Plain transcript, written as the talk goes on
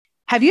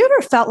Have you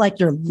ever felt like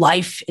your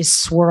life is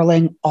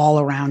swirling all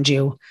around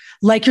you?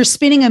 Like you're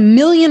spinning a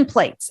million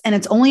plates and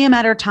it's only a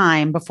matter of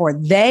time before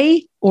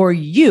they or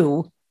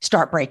you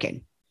start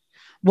breaking?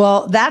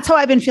 Well, that's how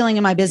I've been feeling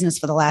in my business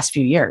for the last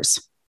few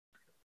years.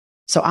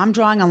 So I'm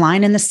drawing a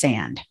line in the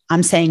sand.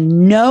 I'm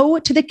saying no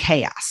to the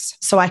chaos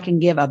so I can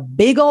give a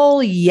big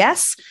ol'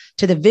 yes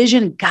to the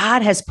vision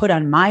God has put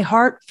on my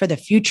heart for the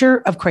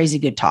future of Crazy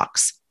Good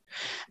Talks.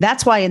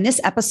 That's why in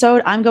this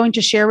episode, I'm going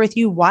to share with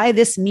you why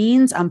this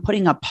means I'm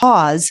putting a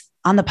pause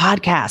on the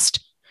podcast.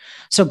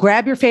 So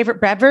grab your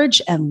favorite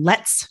beverage and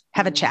let's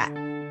have a chat.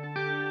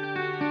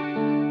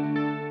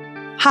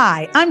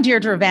 Hi, I'm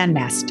Deirdre Van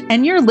Nest,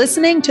 and you're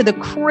listening to the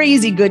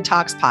Crazy Good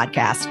Talks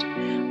podcast.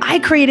 I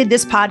created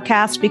this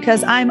podcast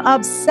because I'm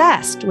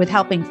obsessed with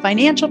helping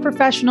financial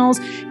professionals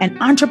and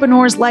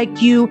entrepreneurs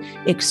like you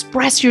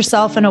express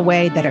yourself in a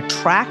way that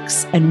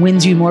attracts and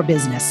wins you more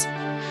business.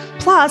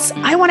 Plus,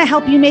 I want to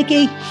help you make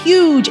a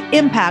huge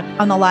impact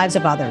on the lives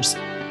of others.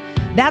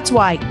 That's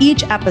why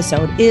each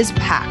episode is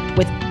packed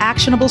with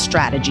actionable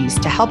strategies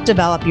to help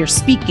develop your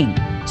speaking,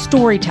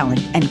 storytelling,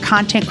 and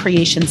content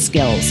creation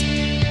skills.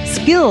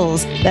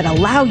 Skills that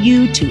allow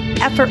you to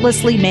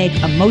effortlessly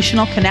make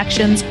emotional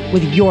connections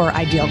with your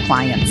ideal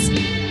clients.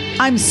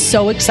 I'm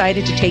so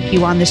excited to take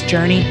you on this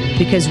journey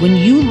because when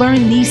you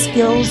learn these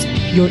skills,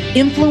 your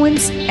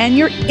influence and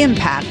your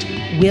impact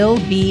will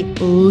be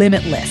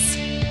limitless.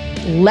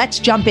 Let's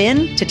jump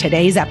into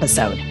today's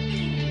episode.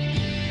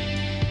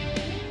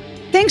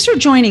 Thanks for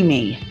joining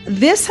me.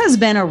 This has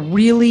been a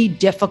really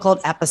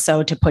difficult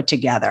episode to put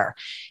together.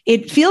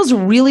 It feels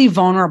really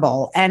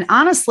vulnerable. And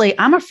honestly,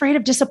 I'm afraid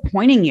of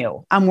disappointing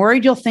you. I'm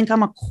worried you'll think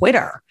I'm a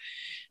quitter.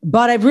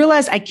 But I've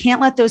realized I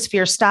can't let those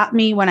fears stop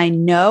me when I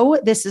know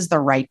this is the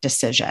right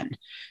decision.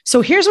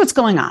 So here's what's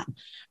going on.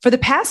 For the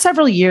past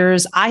several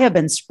years, I have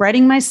been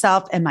spreading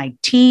myself and my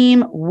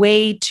team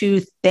way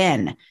too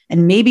thin.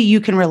 And maybe you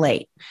can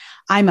relate.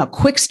 I'm a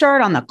quick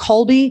start on the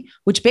Kolbe,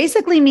 which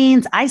basically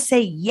means I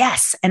say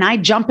yes, and I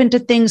jump into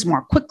things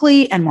more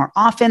quickly and more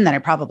often than I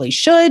probably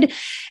should.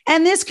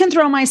 And this can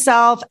throw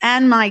myself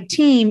and my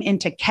team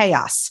into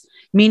chaos,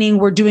 meaning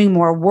we're doing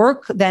more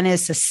work than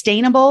is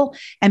sustainable.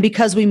 And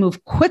because we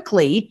move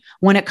quickly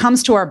when it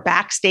comes to our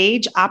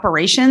backstage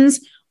operations,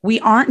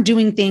 we aren't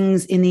doing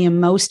things in the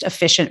most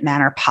efficient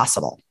manner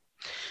possible.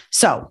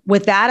 So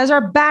with that as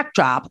our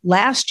backdrop,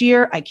 last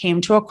year I came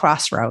to a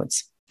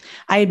crossroads.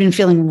 I had been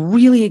feeling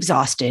really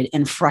exhausted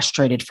and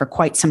frustrated for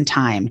quite some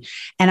time.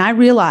 And I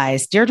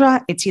realized,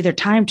 Deirdre, it's either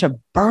time to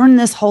burn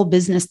this whole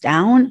business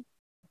down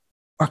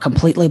or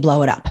completely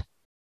blow it up.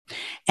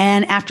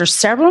 And after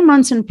several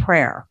months in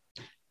prayer,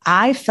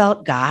 I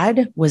felt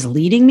God was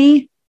leading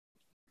me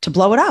to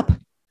blow it up,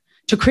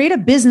 to create a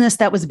business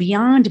that was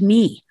beyond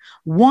me,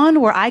 one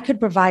where I could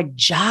provide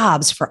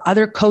jobs for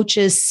other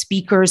coaches,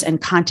 speakers,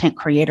 and content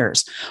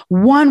creators,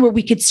 one where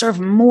we could serve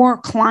more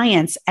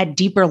clients at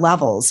deeper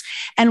levels,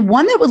 and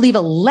one that would leave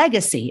a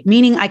legacy,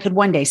 meaning I could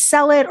one day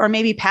sell it or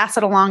maybe pass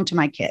it along to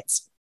my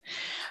kids.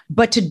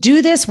 But to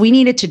do this, we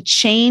needed to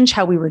change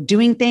how we were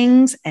doing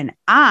things, and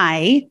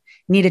I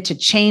needed to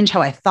change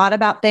how I thought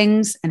about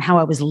things and how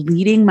I was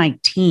leading my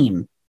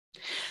team.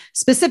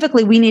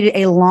 Specifically, we needed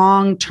a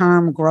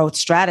long-term growth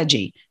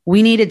strategy.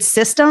 We needed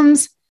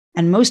systems.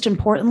 And most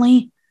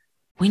importantly,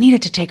 we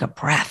needed to take a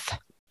breath.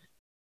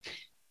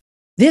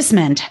 This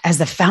meant, as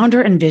the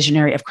founder and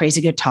visionary of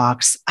Crazy Good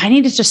Talks, I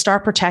needed to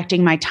start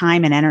protecting my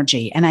time and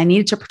energy, and I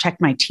needed to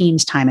protect my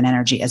team's time and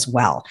energy as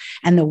well.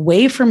 And the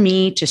way for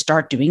me to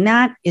start doing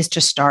that is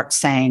to start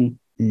saying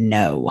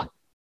no.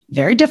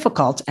 Very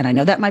difficult, and I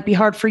know that might be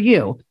hard for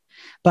you,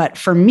 but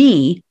for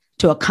me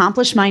to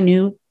accomplish my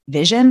new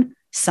vision,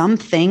 some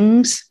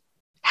things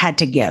had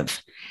to give.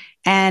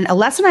 And a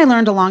lesson I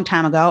learned a long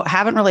time ago,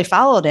 haven't really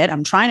followed it,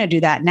 I'm trying to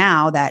do that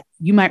now that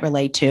you might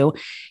relate to,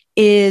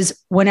 is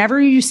whenever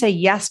you say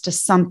yes to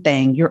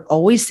something, you're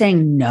always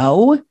saying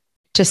no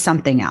to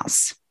something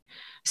else.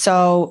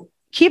 So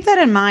keep that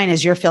in mind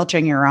as you're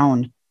filtering your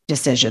own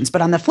decisions.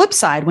 But on the flip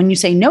side, when you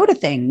say no to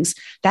things,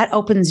 that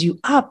opens you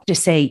up to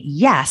say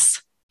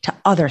yes to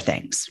other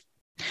things.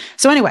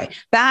 So anyway,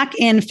 back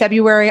in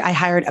February, I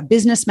hired a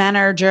business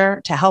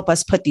manager to help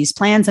us put these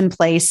plans in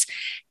place.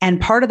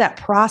 And part of that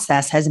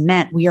process has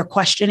meant we are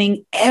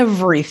questioning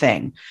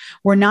everything.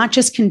 We're not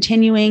just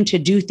continuing to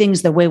do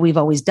things the way we've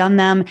always done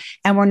them.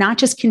 And we're not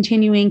just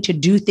continuing to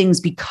do things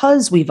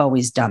because we've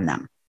always done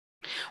them.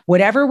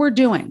 Whatever we're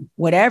doing,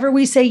 whatever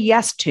we say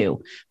yes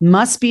to,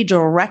 must be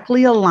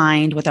directly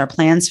aligned with our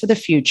plans for the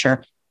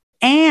future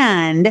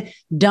and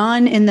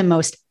done in the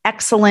most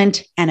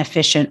excellent and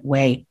efficient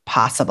way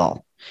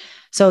possible.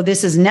 So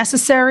this is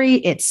necessary.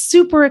 It's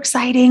super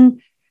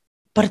exciting,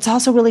 but it's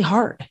also really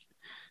hard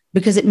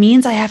because it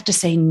means I have to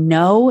say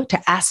no to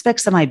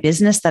aspects of my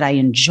business that I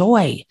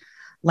enjoy,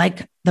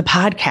 like the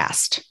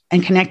podcast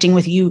and connecting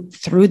with you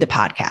through the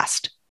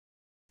podcast.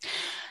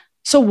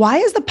 So why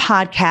is the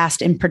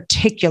podcast in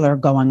particular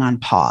going on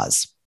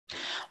pause?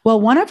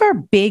 Well, one of our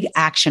big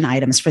action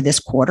items for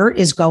this quarter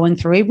is going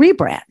through a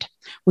rebrand.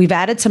 We've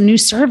added some new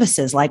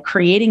services like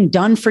creating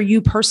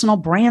done-for-you personal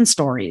brand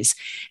stories.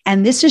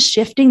 And this is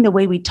shifting the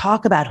way we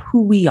talk about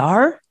who we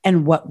are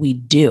and what we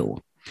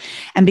do.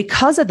 And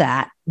because of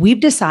that, we've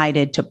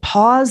decided to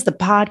pause the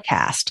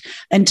podcast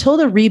until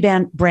the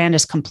rebrand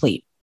is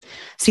complete.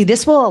 See,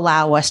 this will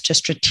allow us to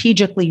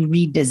strategically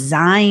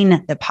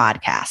redesign the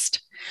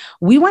podcast.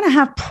 We want to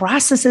have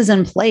processes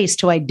in place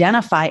to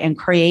identify and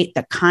create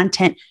the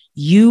content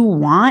you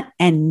want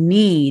and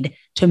need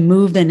to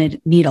move the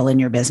needle in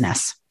your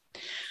business.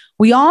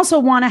 We also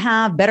want to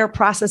have better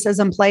processes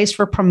in place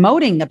for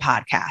promoting the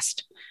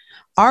podcast.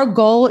 Our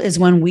goal is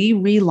when we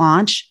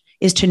relaunch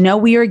is to know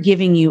we are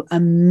giving you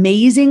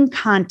amazing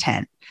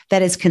content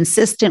that is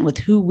consistent with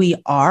who we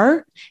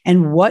are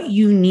and what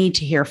you need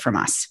to hear from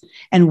us.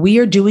 And we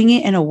are doing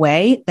it in a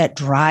way that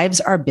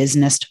drives our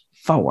business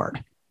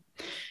forward.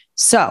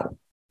 So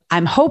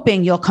I'm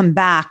hoping you'll come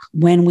back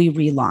when we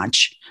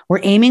relaunch. We're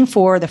aiming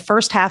for the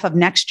first half of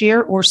next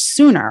year or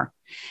sooner.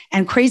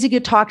 And Crazy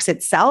Good Talks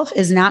itself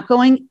is not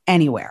going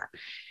anywhere.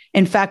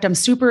 In fact, I'm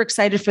super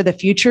excited for the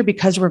future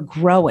because we're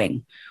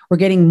growing. We're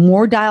getting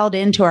more dialed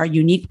into our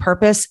unique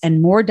purpose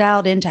and more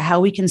dialed into how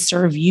we can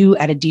serve you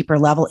at a deeper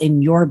level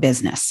in your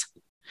business.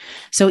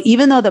 So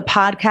even though the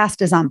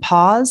podcast is on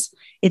pause,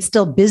 it's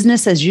still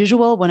business as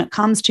usual when it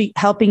comes to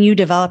helping you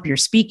develop your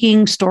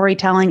speaking,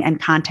 storytelling, and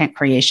content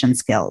creation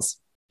skills.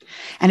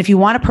 And if you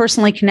want to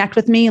personally connect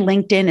with me,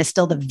 LinkedIn is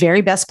still the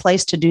very best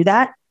place to do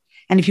that.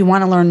 And if you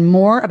want to learn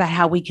more about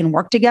how we can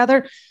work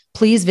together,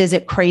 please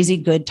visit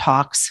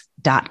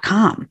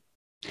crazygoodtalks.com.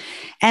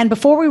 And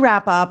before we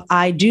wrap up,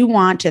 I do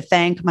want to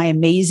thank my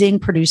amazing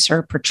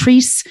producer,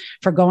 Patrice,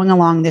 for going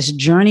along this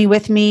journey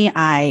with me.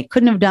 I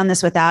couldn't have done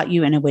this without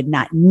you, and it would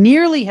not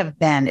nearly have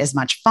been as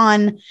much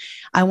fun.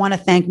 I want to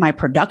thank my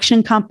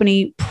production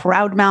company,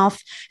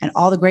 Proudmouth, and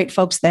all the great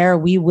folks there.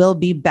 We will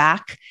be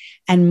back.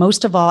 And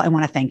most of all, I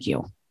want to thank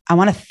you. I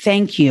want to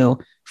thank you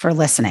for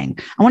listening.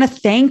 I want to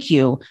thank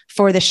you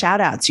for the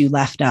shout outs you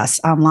left us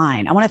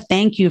online. I want to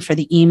thank you for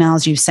the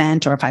emails you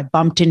sent, or if I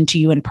bumped into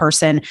you in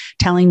person,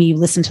 telling me you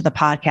listened to the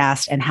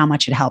podcast and how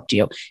much it helped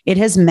you. It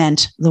has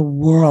meant the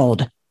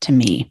world to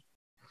me.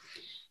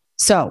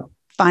 So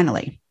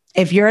finally,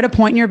 if you're at a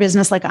point in your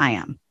business like I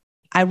am,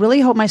 I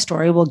really hope my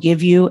story will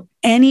give you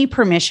any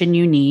permission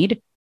you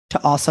need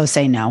to also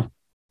say no.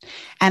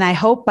 And I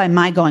hope by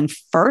my going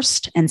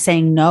first and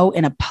saying no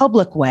in a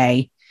public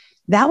way,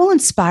 that will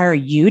inspire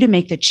you to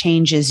make the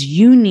changes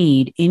you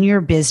need in your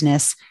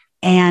business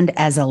and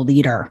as a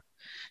leader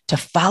to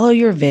follow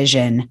your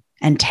vision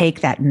and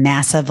take that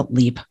massive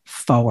leap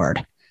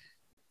forward.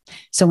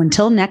 So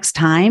until next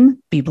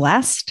time, be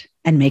blessed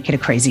and make it a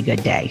crazy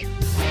good day.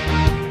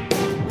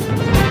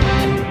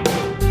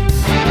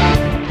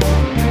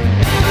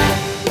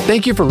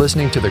 Thank you for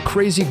listening to the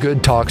Crazy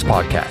Good Talks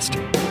podcast.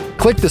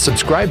 Click the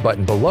subscribe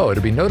button below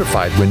to be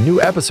notified when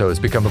new episodes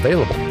become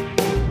available.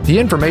 The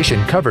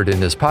information covered in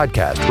this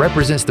podcast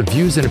represents the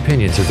views and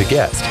opinions of the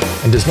guest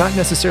and does not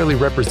necessarily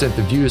represent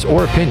the views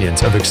or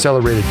opinions of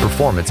Accelerated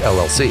Performance,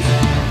 LLC.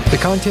 The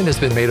content has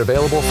been made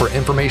available for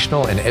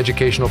informational and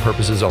educational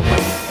purposes only.